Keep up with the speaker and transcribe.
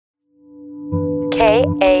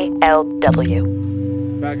KALW.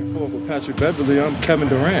 Back and forth with Patrick Beverly, I'm Kevin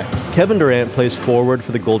Durant. Kevin Durant plays forward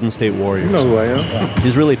for the Golden State Warriors. You know who I am.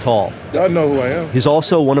 He's really tall. Y'all know who I am. He's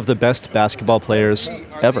also one of the best basketball players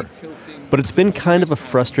ever. But it's been kind of a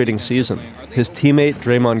frustrating season. His teammate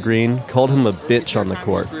Draymond Green called him a bitch on the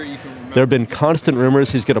court. There have been constant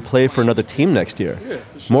rumors he's going to play for another team next year.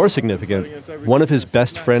 More significant, one of his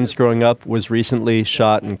best friends growing up was recently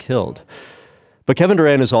shot and killed. But Kevin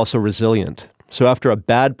Durant is also resilient. So after a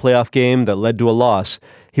bad playoff game that led to a loss,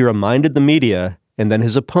 he reminded the media and then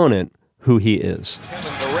his opponent who he is.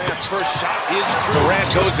 Kevin Durant's first shot is true.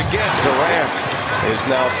 Durant goes again. Durant is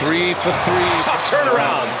now 3 for 3. Tough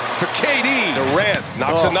turnaround for KD. Durant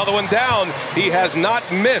knocks another one down. He has not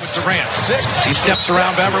missed. Durant 6. He steps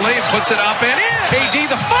around Beverly, puts it up and in. KD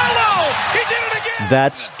the follow. He did it again.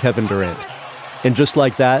 That's Kevin Durant. And just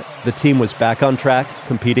like that, the team was back on track,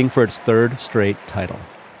 competing for its third straight title.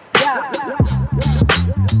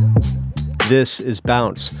 This is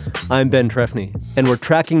Bounce. I'm Ben Trefny, and we're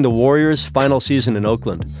tracking the Warriors' final season in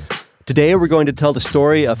Oakland. Today, we're going to tell the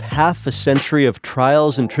story of half a century of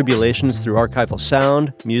trials and tribulations through archival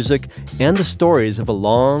sound, music, and the stories of a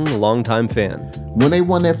long-time fan. When they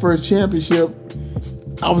won their first championship,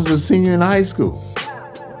 I was a senior in high school.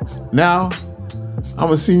 Now,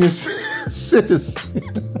 I'm a senior citizen.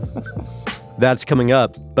 That's coming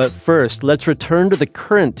up. But first, let's return to the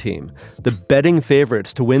current team, the betting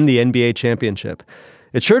favorites to win the NBA championship.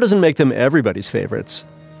 It sure doesn't make them everybody's favorites.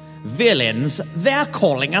 Villains? They're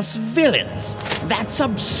calling us villains. That's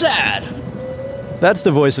absurd. That's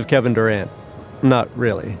the voice of Kevin Durant. Not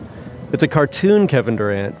really. It's a cartoon Kevin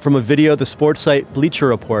Durant from a video the sports site Bleacher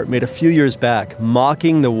Report made a few years back,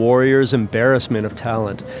 mocking the Warriors' embarrassment of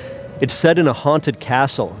talent. It's set in a haunted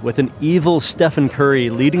castle with an evil Stephen Curry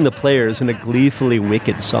leading the players in a gleefully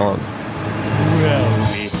wicked song.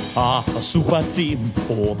 Well, we are a super team.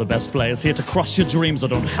 All the best players here to crush your dreams. I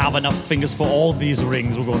don't have enough fingers for all these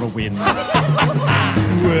rings. We're gonna win.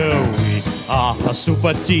 Well, we are a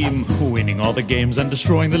super team, winning all the games and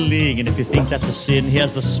destroying the league. And if you think that's a sin,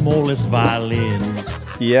 here's the smallest violin.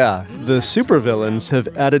 Yeah, the supervillains have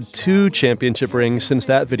added 2 championship rings since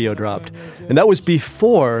that video dropped. And that was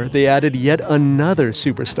before they added yet another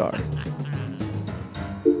superstar.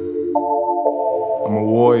 I'm a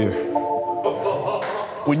warrior.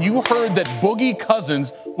 When you heard that Boogie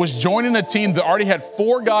Cousins was joining a team that already had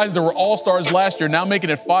 4 guys that were all-stars last year, now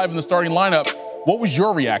making it 5 in the starting lineup, what was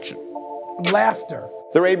your reaction? Laughter.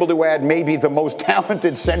 They're able to add maybe the most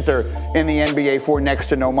talented center in the NBA for next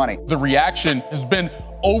to no money. The reaction has been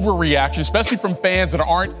overreaction, especially from fans that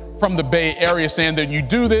aren't from the Bay Area, saying that you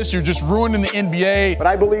do this, you're just ruining the NBA. But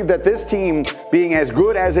I believe that this team, being as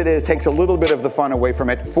good as it is, takes a little bit of the fun away from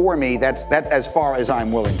it. For me, that's as far as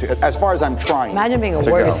I'm willing to, as far as I'm trying. Imagine being a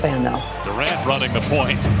Warriors fan, though. Durant running the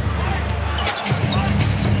point.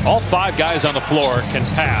 All 5 guys on the floor can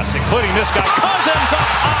pass, including this guy, Cousins, up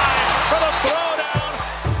high for the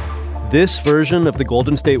throwdown. This version of the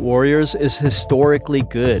Golden State Warriors is historically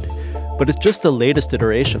good, but it's just the latest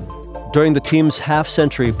iteration. During the team's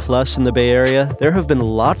half-century plus in the Bay Area, there have been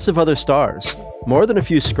lots of other stars, more than a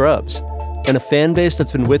few scrubs, and a fan base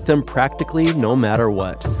that's been with them practically no matter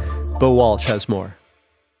what. Bo Walsh has more.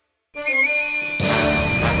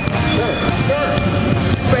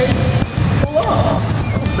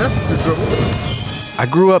 I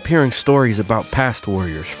grew up hearing stories about past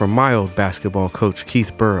Warriors from my old basketball coach,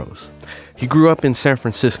 Keith Burrows. He grew up in San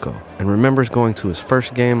Francisco and remembers going to his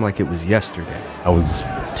first game like it was yesterday. I was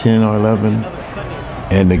 10 or 11,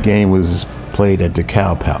 and the game was played at the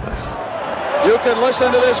Cow Palace. You can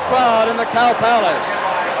listen to this crowd in the Cow Palace.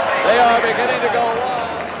 They are beginning to go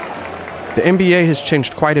wild. The NBA has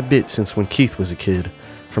changed quite a bit since when Keith was a kid.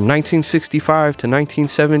 From 1965 to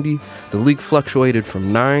 1970, the league fluctuated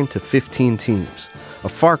from 9 to 15 teams, a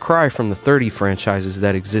far cry from the 30 franchises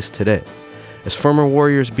that exist today. As former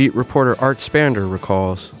Warriors beat reporter Art Spander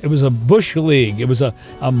recalls, it was a bush league. It was a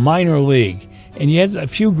minor league, and you had a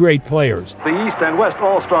few great players. The East and West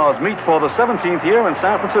All-Stars meet for the 17th year in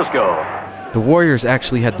San Francisco. The Warriors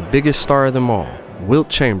actually had the biggest star of them all, Wilt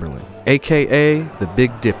Chamberlain, a.k.a. the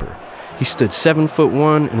Big Dipper. He stood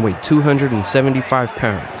 7'1" and weighed 275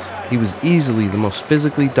 pounds. He was easily the most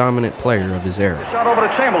physically dominant player of his era. Shot over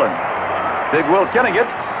to Chamberlain. Big Wilt getting it.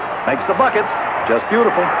 Makes the bucket. Just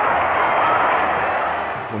beautiful.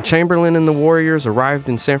 When Chamberlain and the Warriors arrived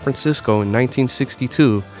in San Francisco in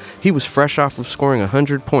 1962, he was fresh off of scoring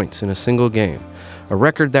 100 points in a single game, a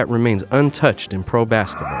record that remains untouched in pro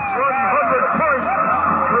basketball.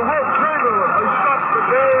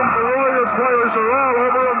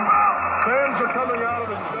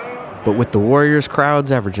 But with the Warriors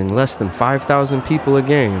crowds averaging less than 5,000 people a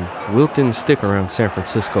game, Wilt didn't stick around San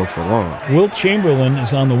Francisco for long. Wilt Chamberlain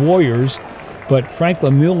is on the Warriors, but Frank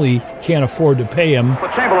Lemuley can't afford to pay him.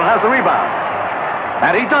 But Chamberlain has the rebound,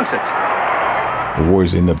 and he dunks it. The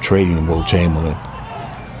Warriors ended up trading Wilt Chamberlain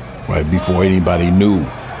right before anybody knew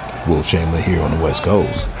Wilt Chamberlain here on the West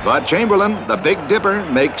Coast. But Chamberlain, the Big Dipper,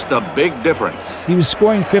 makes the big difference. He was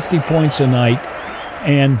scoring 50 points a night,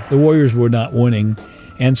 and the Warriors were not winning.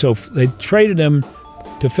 And so they traded him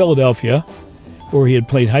to Philadelphia, where he had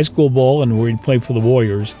played high school ball and where he'd played for the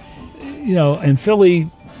Warriors. You know, in Philly,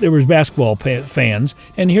 there was basketball fans,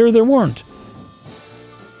 and here there weren't.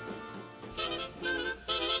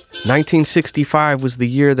 1965 was the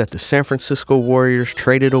year that the San Francisco Warriors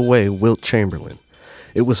traded away Wilt Chamberlain.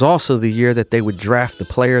 It was also the year that they would draft the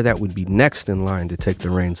player that would be next in line to take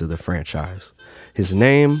the reins of the franchise. His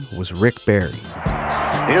name was Rick Barry.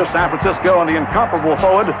 Here's San Francisco and the incomparable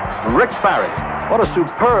forward, Rick Barry. What a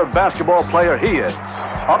superb basketball player he is.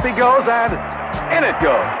 Up he goes, and in it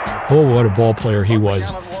goes. Oh, what a ball player he was.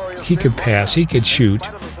 He could pass, he could shoot,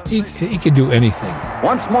 he could do anything.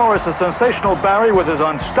 Once more, it's a sensational Barry with his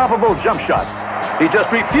unstoppable jump shot. He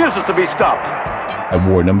just refuses to be stopped. I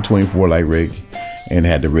wore number 24 like Rick and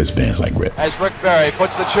had the wristbands like Rick. As Rick Barry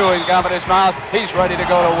puts the chewing gum in his mouth, he's ready to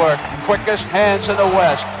go to work. Quickest hands in the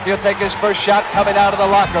West. He'll take his first shot coming out of the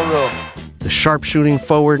locker room. The sharpshooting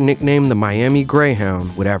forward, nicknamed the Miami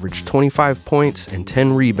Greyhound, would average 25 points and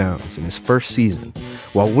 10 rebounds in his first season,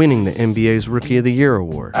 while winning the NBA's Rookie of the Year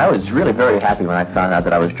award. I was really very happy when I found out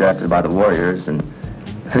that I was drafted by the Warriors, and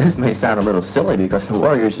this may sound a little silly because the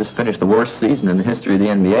Warriors just finished the worst season in the history of the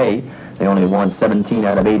NBA. They only won 17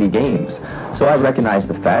 out of 80 games. So I recognized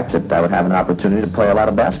the fact that I would have an opportunity to play a lot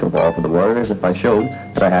of basketball for the Warriors if I showed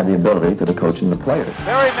that I had the ability to coach the players.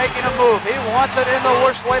 Barry making a move. He wants it in the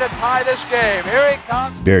worst way to tie this game. Here he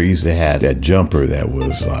comes. Barry used to have that jumper that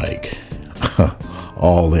was like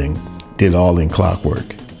all in clockwork.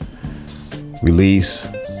 Release,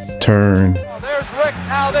 turn. Oh, there's Rick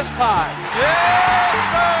now this time. Yeah,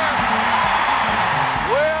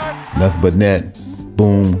 nothing but net,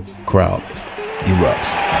 boom, crowd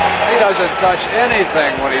erupts. He doesn't touch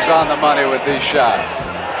anything when he's on the money with these shots.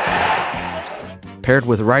 Paired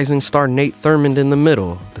with rising star Nate Thurmond in the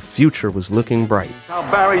middle, the future was looking bright. Now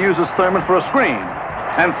Barry uses Thurmond for a screen,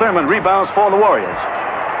 and Thurmond rebounds for the Warriors.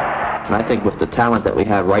 And I think with the talent that we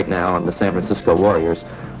have right now on the San Francisco Warriors,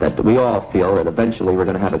 that we all feel that eventually we're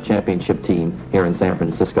going to have a championship team here in San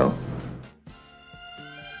Francisco.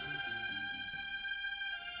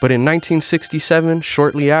 But in 1967,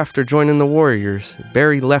 shortly after joining the Warriors,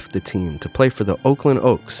 Barry left the team to play for the Oakland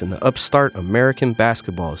Oaks in the upstart American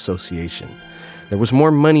Basketball Association. There was more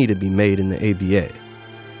money to be made in the ABA.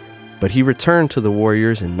 But he returned to the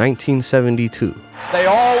Warriors in 1972. They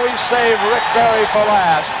always save Rick Barry for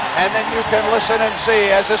last, and then you can listen and see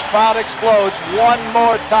as this crowd explodes one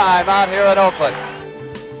more time out here in Oakland.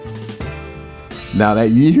 Now that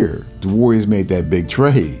year, the Warriors made that big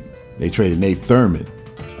trade. They traded Nate Thurmond.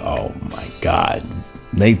 Oh my God,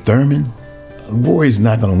 Nate Thurmond? The Warriors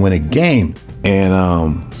not going to win a game. And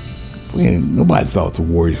nobody thought the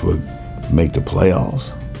Warriors would make the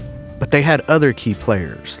playoffs. But they had other key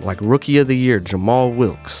players, like Rookie of the Year Jamal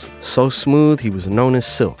Wilkes. So smooth, he was known as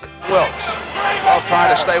Silk. Wilkes,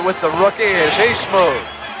 trying to stay with the rookie. Is he smooth?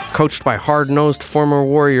 Coached by hard-nosed former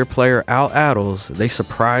Warrior player Al Attles, they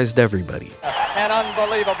surprised everybody. An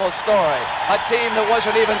unbelievable story. A team that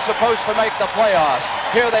wasn't even supposed to make the playoffs.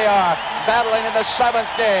 Here they are, battling in the 7th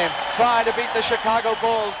game, trying to beat the Chicago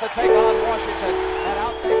Bulls to take on Washington. And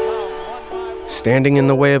out they come, one by one. Standing in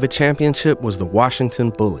the way of a championship was the Washington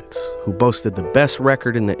Bullets, who boasted the best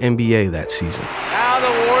record in the NBA that season. Now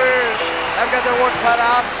the Warriors have got their work cut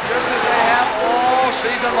out, just as they have all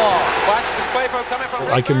season long. Watch this play coming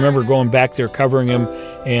from I can remember going back there covering him,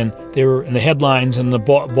 and they were in the headlines in the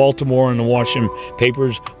Baltimore and the Washington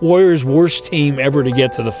papers, Warriors' worst team ever to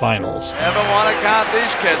get to the finals. Never want to count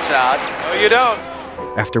these kids out. No, you don't.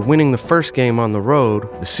 After winning the first game on the road,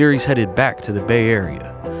 the series headed back to the Bay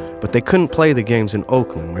Area. But they couldn't play the games in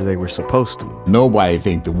Oakland where they were supposed to. Nobody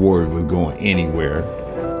think the Warriors was going anywhere.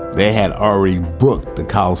 They had already booked the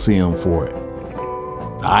Coliseum for it.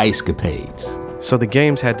 The Ice-Capades. So the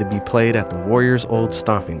games had to be played at the Warriors' old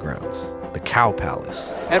stomping grounds, the Cow Palace.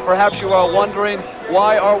 And perhaps you are wondering,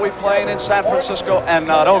 why are we playing in San Francisco and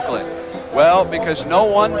not Oakland? Well, because no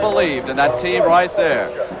one believed in that team right there.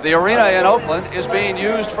 The arena in Oakland is being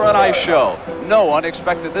used for an ice show. No one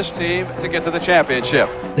expected this team to get to the championship.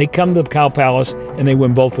 They come to the Cow Palace and they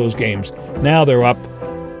win both those games. Now they're up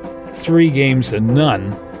 3 games to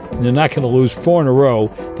none. They're not going to lose 4 in a row.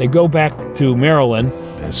 They go back to Maryland.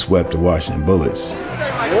 and swept the Washington Bullets.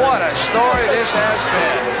 What a story this has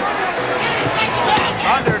been.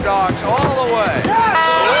 Underdogs all the way. The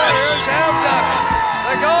Warriors have done it.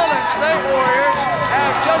 The Golden State Warriors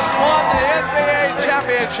have just won the NBA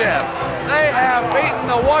championship. They have beaten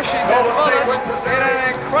the Washington Bullets in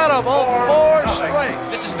an incredible 4 straight.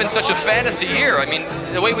 This has been such a fantasy year. I mean,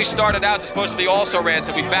 the way we started out is supposed to be also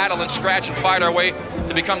rancid. We battle and scratch and fight our way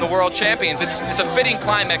to become the world champions. It's a fitting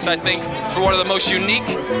climax, I think, for one of the most unique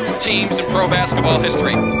teams in pro basketball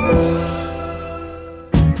history.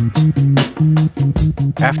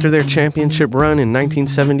 After their championship run in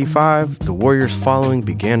 1975, the Warriors' following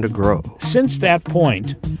began to grow. Since that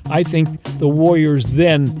point, I think the Warriors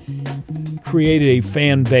then created a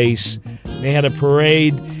fan base. They had a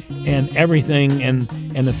parade and everything, and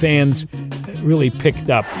the fans really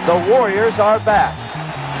picked up. The Warriors are back.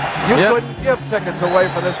 You couldn't give tickets away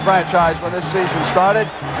for this franchise when this season started.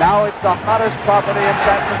 Now it's the hottest property in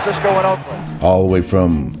San Francisco and Oakland. All the way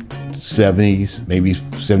from 70s, maybe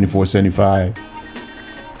 74, 75.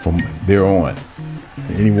 From there on,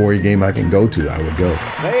 any Warrior game I can go to, I would go.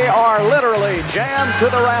 They are literally jammed to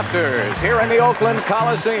the rafters here in the Oakland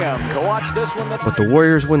Coliseum to watch this one. But the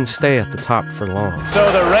Warriors wouldn't stay at the top for long.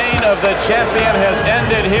 So the reign of the champion has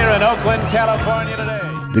ended here in Oakland, California today.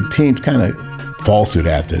 The team kind of faltered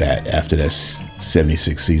after that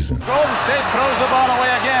 76 season. Golden State throws the ball away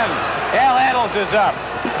again. Al Attles is up.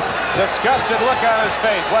 Disgusted look on his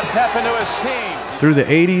face. What's happened to his team? Through the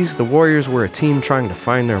 80s, the Warriors were a team trying to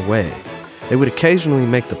find their way. They would occasionally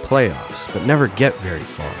make the playoffs, but never get very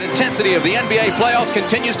far. The intensity of the NBA playoffs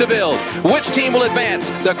continues to build. Which team will advance?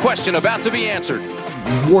 The question about to be answered.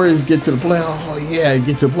 The Warriors get to the playoff. Oh, yeah,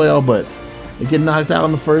 get to the playoff, but they get knocked out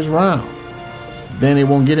in the first round. Then they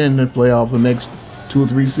won't get in the playoff the next 2 or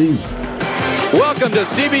 3 seasons. Welcome to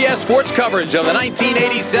CBS Sports coverage of the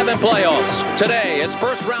 1987 playoffs. Today, it's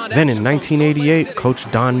first round. Then in 1988, Coach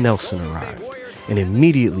Don Nelson arrived and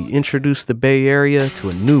immediately introduced the Bay Area to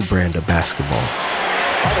a new brand of basketball.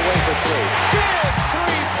 Hardaway for 3. Big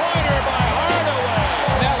three-pointer by Hardaway.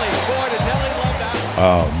 Nelly, boy, did Nelly love that.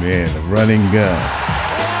 Oh, man, the running gun.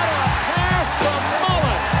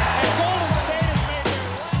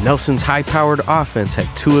 Nelson's high-powered offense had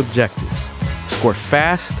 2 objectives: score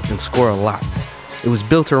fast and score a lot. It was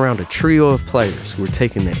built around a trio of players who were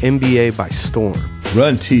taking the NBA by storm.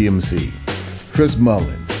 Run TMC, Chris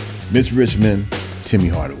Mullin, Mitch Richmond, Timmy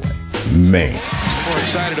Hardaway. Man. More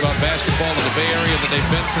excited about basketball in the Bay Area than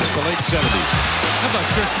they've been since the late 70s. How about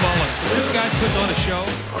Chris Mullin? Is this guy putting on a show?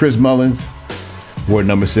 Chris Mullins, wore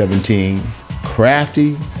number 17,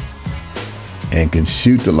 crafty, and can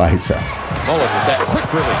shoot the lights out. Mullin with that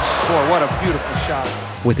quick release. Boy, what a beautiful shot.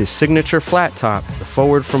 With his signature flat top, the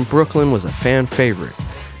forward from Brooklyn was a fan favorite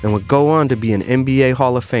and would go on to be an NBA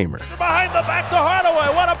Hall of Famer. Behind the back to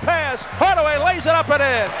Hardaway. What a pass. Hardaway lays it up and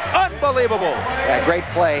in. Unbelievable. Yeah, great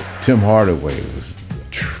play. Tim Hardaway was a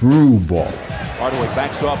true ball. Hardaway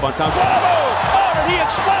backs off on top. Oh, and he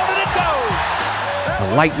exploded and goes. A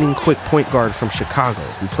lightning-quick point guard from Chicago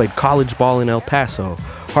who played college ball in El Paso,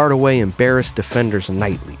 Hardaway embarrassed defenders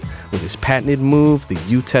nightly with his patented move, the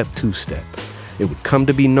UTEP two-step. It would come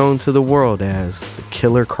to be known to the world as the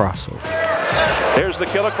killer crossover. Here's the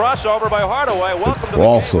killer crossover by Hardaway. Welcome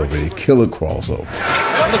crossover, the killer crossover.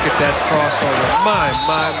 Look at that crossover. My.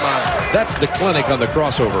 That's the clinic on the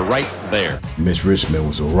crossover right there. Mitch Richmond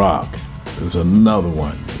was a rock. There's another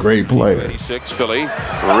one. Great player. 86 Philly.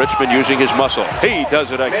 Richmond using his muscle. He does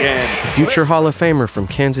it again. The future Hall of Famer from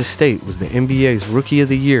Kansas State was the NBA's Rookie of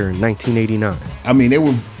the Year in 1989. I mean, they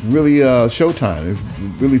were really showtime. It was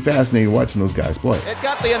really fascinating watching those guys play. It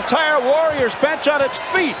got the entire Warriors bench on its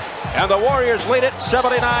feet, and the Warriors lead it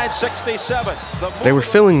 79-67. They were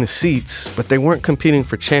filling the seats, but they weren't competing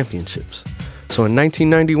for championships. So in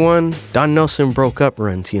 1991, Don Nelson broke up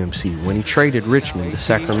Run TMC when he traded Richmond to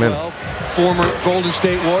Sacramento. Former Golden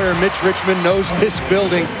State Warrior Mitch Richmond knows this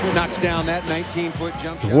building, knocks down that 19-foot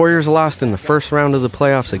jump. The Warriors lost in the first round of the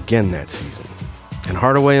playoffs again that season, and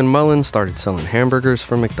Hardaway and Mullin started selling hamburgers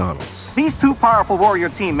from McDonald's. These 2 powerful Warrior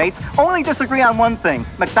teammates only disagree on one thing: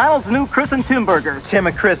 McDonald's new Chris and Tim burgers. Tim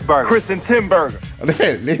and Chris burgers. Chris and Tim burger.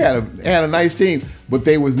 They had a nice team, but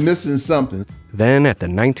they was missing something. Then at the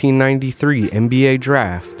 1993 NBA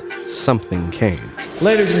draft, something came.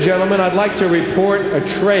 Ladies and gentlemen, I'd like to report a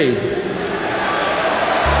trade.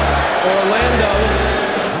 Orlando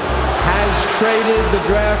has traded the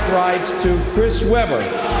draft rights to Chris Webber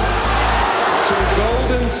to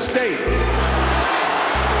Golden State.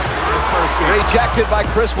 Rejected by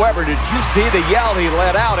Chris Webber. Did you see the yell he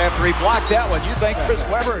let out after he blocked that one? You think Chris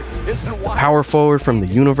Webber isn't wild? Power forward from the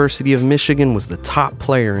University of Michigan was the top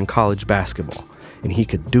player in college basketball, and he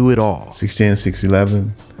could do it all. 6'10",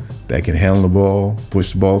 6'11", that can handle the ball,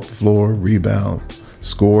 push the ball to the floor, rebound,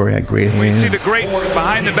 score, had great hands. We see the great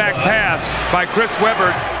behind-the-back pass by Chris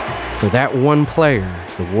Webber. For that one player,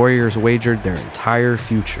 the Warriors wagered their entire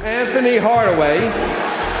future. Anthony Hardaway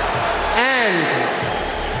and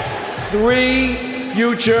 3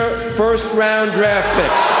 future first-round draft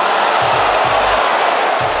picks.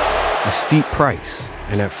 A steep price,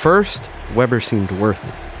 and at first, Webber seemed worth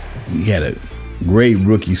it. He had a great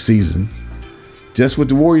rookie season, just what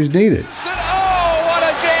the Warriors needed. Oh, what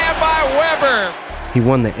a jam by Webber! He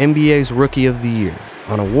won the NBA's Rookie of the Year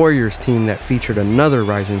on a Warriors team that featured another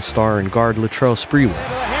rising star in guard Latrell Sprewell.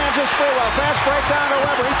 Hands of Sprewell, fast break down to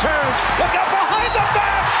Webber, he turns, look up behind the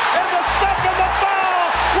back, and the step and the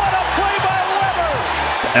foul! What a play by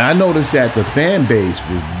Webber! And I noticed that the fan base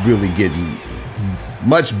was really getting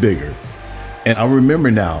much bigger. And I remember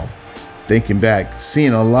now, thinking back,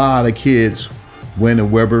 seeing a lot of kids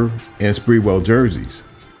wearing Webber and Sprewell jerseys.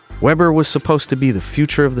 Webber was supposed to be the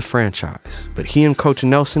future of the franchise, but he and Coach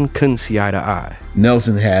Nelson couldn't see eye to eye.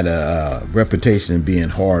 Nelson had a reputation of being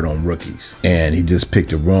hard on rookies, and he just picked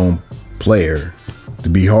the wrong player to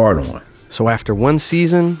be hard on. So after one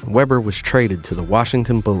season, Webber was traded to the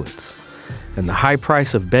Washington Bullets, and the high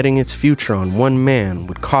price of betting its future on one man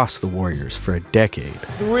would cost the Warriors for a decade.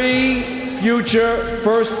 3 future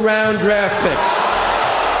first-round draft picks,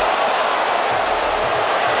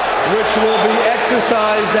 which will be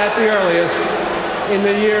exercised at the earliest in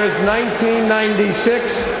the years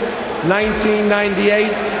 1996,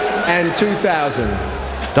 1998, and 2000.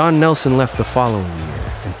 Don Nelson left the following year,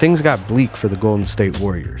 and things got bleak for the Golden State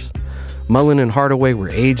Warriors. Mullen and Hardaway were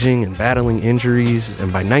aging and battling injuries,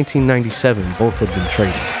 and by 1997, both had been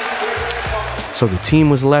traded. So the team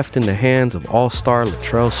was left in the hands of all-star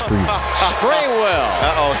Latrell Sprewell.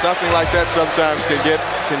 Something like that sometimes can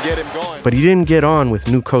get him going. But he didn't get on with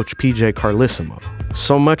new coach PJ Carlesimo.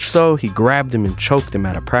 So much so, he grabbed him and choked him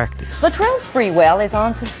out of practice. Latrell Sprewell is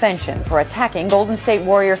on suspension for attacking Golden State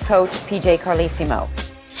Warriors coach PJ Carlesimo.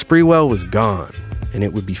 Sprewell was gone, and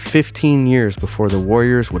it would be 15 years before the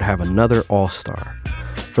Warriors would have another all-star.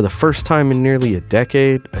 For the first time in nearly a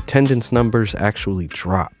decade, attendance numbers actually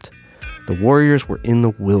dropped. The Warriors were in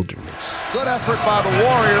the wilderness. Good effort by the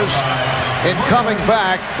Warriors in coming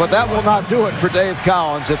back, but that will not do it for Dave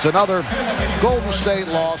Cowens. It's another Golden State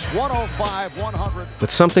loss, 105-100.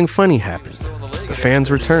 But something funny happened. The fans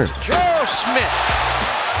returned. Joe Smith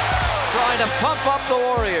trying to pump up the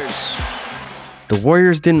Warriors. The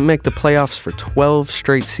Warriors didn't make the playoffs for 12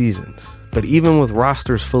 straight seasons, but even with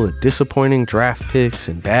rosters full of disappointing draft picks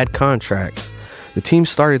and bad contracts, the team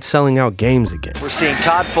started selling out games again. We're seeing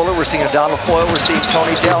Todd Fuller, we're seeing Donald Foyle, we're seeing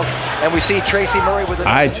Tony Delk, and we see Tracy Murray with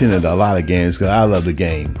I attended a lot of games because I love the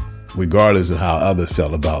game, regardless of how others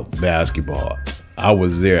felt about basketball. I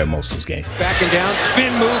was there at most of those games. Backing down,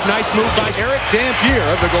 spin move, nice move by Eric Dampier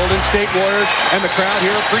of the Golden State Warriors, and the crowd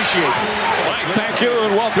here appreciates it. Thank you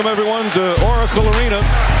and welcome everyone to Oracle Arena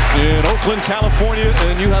in Oakland, California,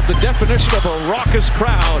 and you have the definition of a raucous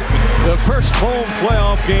crowd. The first home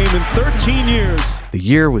playoff game in 13 years. The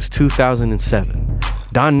year was 2007.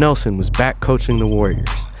 Don Nelson was back coaching the Warriors,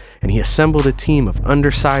 and he assembled a team of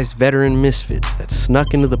undersized veteran misfits that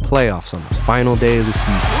snuck into the playoffs on the final day of the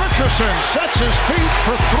season. Richardson sets his feet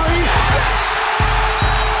for 3.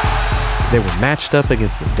 They were matched up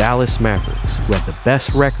against the Dallas Mavericks, who had the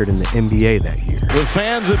best record in the NBA that year. The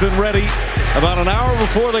fans have been ready. About an hour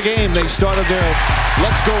before the game, they started their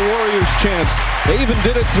Let's Go Warriors chants. They even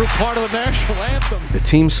did it through part of the national anthem. The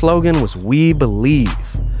team slogan was We Believe.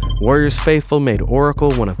 Warriors faithful made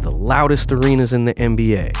Oracle one of the loudest arenas in the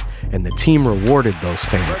NBA, and the team rewarded those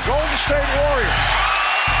fans. The Golden State Warriors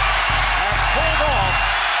have pulled off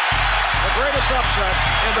the greatest upset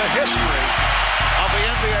in the history of the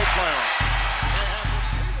NBA playoffs.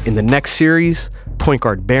 In the next series, point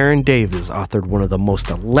guard Baron Davis authored one of the most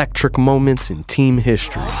electric moments in team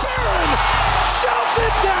history. Baron shouts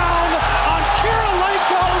it down on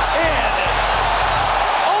Kirilenko's head.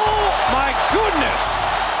 Oh my goodness!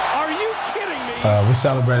 Are you kidding me? We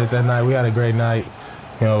celebrated that night. We had a great night.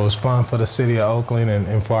 You know, it was fun for the city of Oakland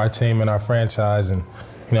and for our team and our franchise. And,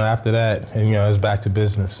 you know, after that, it was back to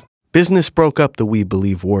business. Business broke up the We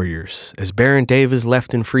Believe Warriors as Baron Davis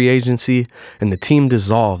left in free agency and the team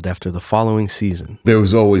dissolved after the following season. There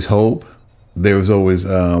was always hope. There was always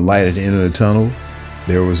light at the end of the tunnel.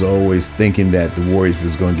 There was always thinking that the Warriors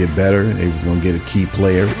was going to get better. They was going to get a key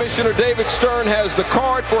player. Commissioner David Stern has the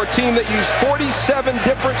card for a team that used 47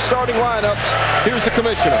 different starting lineups. Here's the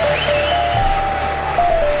commissioner.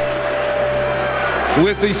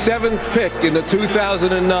 With the 7th pick in the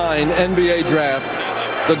 2009 NBA draft,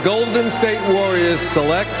 the Golden State Warriors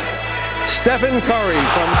select Stephen Curry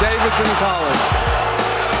from Davidson College.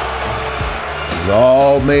 It was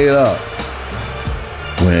all made up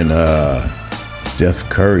when Steph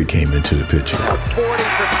Curry came into the picture. 40 for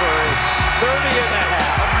Curry, 30 and a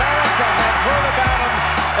half. America had heard about him,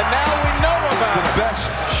 and now we know about him. The best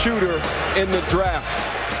shooter in the draft.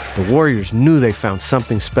 The Warriors knew they found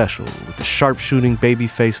something special with the sharpshooting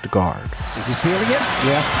baby-faced guard. Is he feeling it?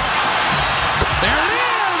 Yes. There it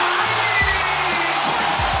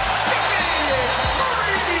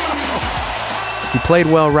He played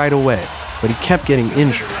well right away, but he kept getting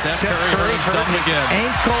injured. Steph Curry hurt his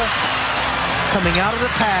ankle coming out of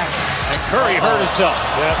the pack. And Curry hurt himself.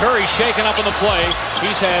 Yeah, Curry shaken up in the play.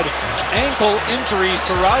 He's had ankle injuries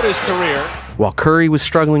throughout his career. While Curry was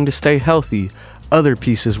struggling to stay healthy, other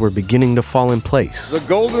pieces were beginning to fall in place. The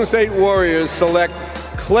Golden State Warriors select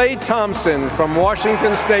Klay Thompson from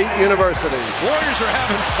Washington State University. Warriors are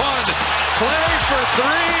having fun. Klay for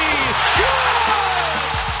three.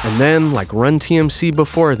 And then, like Run TMC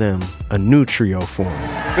before them, a new trio formed.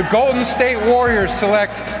 The Golden State Warriors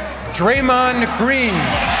select Draymond Green.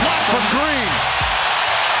 Block from Green.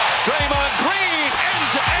 Draymond Green, end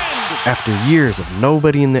to end. After years of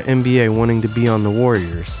nobody in the NBA wanting to be on the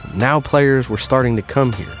Warriors, now players were starting to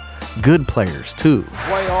come here. Good players, too.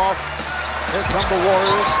 Way off. Here come the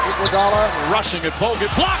Warriors. Iguodala rushing at Bogut.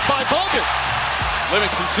 Blocked by Bogut.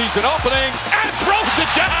 Livingston sees an opening and throws it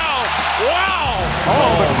down. Wow.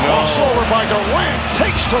 Oh, the crossover by Durant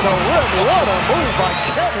takes to the rim. What a move by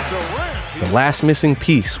Kevin Durant. The last missing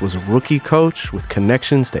piece was a rookie coach with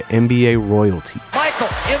connections to NBA royalty. Michael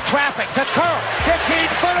in traffic to Kerr.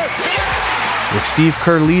 15-footer. With Steve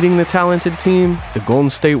Kerr leading the talented team, the Golden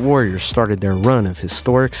State Warriors started their run of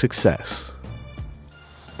historic success.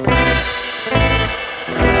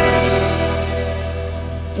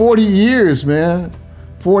 40 years, man.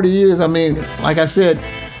 40 years. I mean, like I said,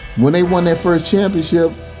 when they won their first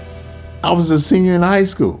championship, I was a senior in high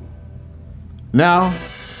school. Now,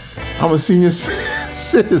 I'm a senior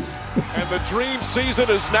citizen. And the dream season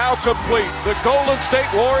is now complete. The Golden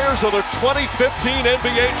State Warriors are the 2015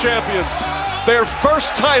 NBA champions. Their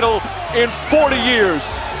first title in 40 years.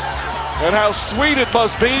 And how sweet it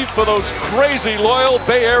must be for those crazy loyal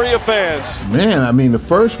Bay Area fans. Man, I mean, the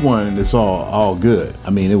first one, it's all good.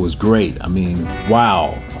 I mean, it was great. I mean,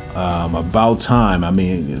 wow. About time. I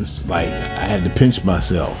mean, it's like I had to pinch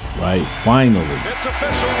myself, right? Finally. It's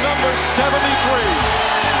official, number 73.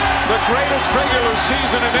 The greatest regular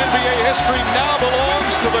season in NBA history now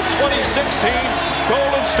belongs to the 2016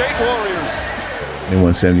 Golden State Warriors. They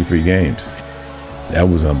won 73 games. That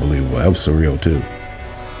was unbelievable. That was surreal, too.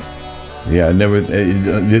 Yeah, it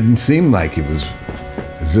didn't seem like it was,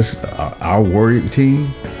 is this our Warrior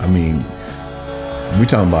team? I mean, we're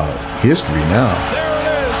talking about history now. There it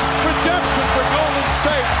is, redemption for Golden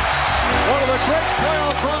State. One of the great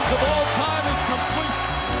playoff runs of all time is complete.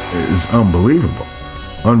 It's unbelievable,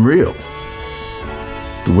 unreal,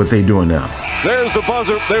 what they doing now. There's the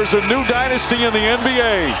buzzer. There's a new dynasty in the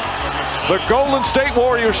NBA. The Golden State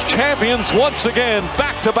Warriors champions once again,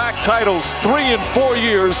 back-to-back titles, 3 in 4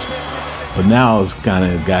 years. But now it's kind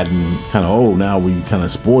of gotten kind of old. Now we kind of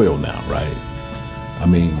spoiled now, right? I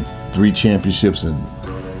mean, 3 championships in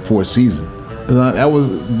 4 seasons. That was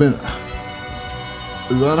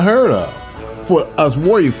unheard of for us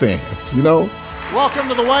Warrior fans, you know? Welcome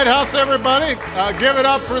to the White House, everybody. Give it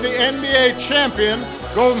up for the NBA champion,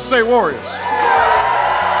 Golden State Warriors.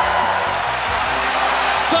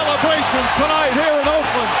 Celebration tonight here in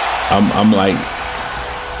Oakland. I'm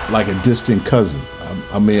like a distant cousin.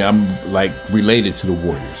 I mean, I'm like related to the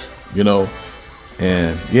Warriors, you know?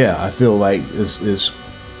 And yeah, I feel like it's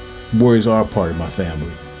Warriors are a part of my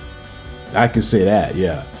family. I can say that,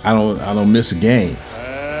 yeah. I don't miss a game.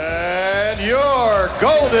 And your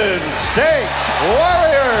Golden State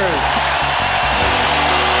Warriors.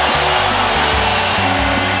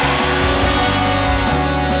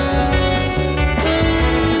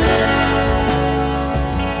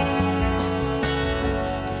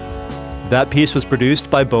 That piece was produced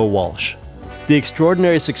by Bo Walsh. The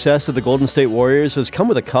extraordinary success of the Golden State Warriors has come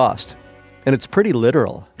with a cost, and it's pretty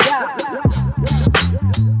literal.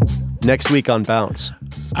 Next week on Bounce.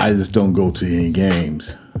 I just don't go to any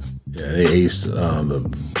games. Yeah, they aced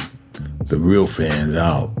the real fans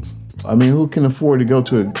out. I mean, who can afford to go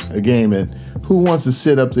to a game, and who wants to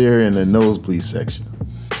sit up there in the nosebleed section?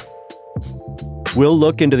 We'll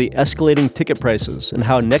look into the escalating ticket prices and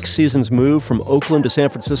how next season's move from Oakland to San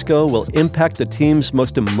Francisco will impact the team's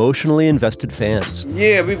most emotionally invested fans.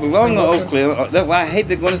 Yeah, we belong to Oakland. That's why I hate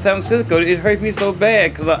to go to San Francisco. It hurts me so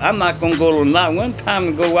bad because I'm not going to go to not one time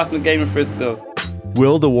to go watch the game in Frisco.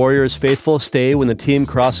 Will the Warriors faithful stay when the team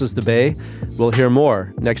crosses the bay? We'll hear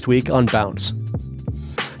more next week on Bounce.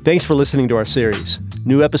 Thanks for listening to our series.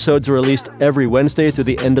 New episodes are released every Wednesday through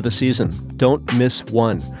the end of the season. Don't miss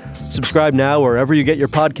one. Subscribe now wherever you get your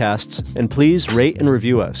podcasts, and please rate and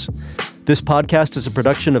review us. This podcast is a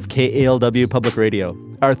production of KALW Public Radio.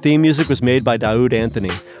 Our theme music was made by Daoud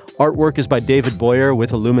Anthony. Artwork is by David Boyer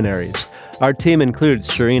with Illuminaries. Our team includes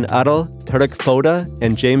Shireen Adel, Tarek Foda,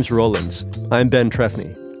 and James Rowlands. I'm Ben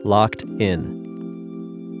Trefny. Locked in.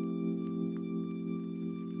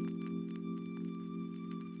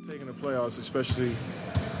 Taking the playoffs, especially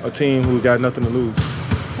a team who got nothing to lose.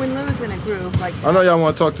 When losing a groove like that. I know y'all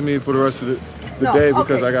want to talk to me for the rest of the day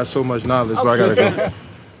because I got so much knowledge, but I got to go.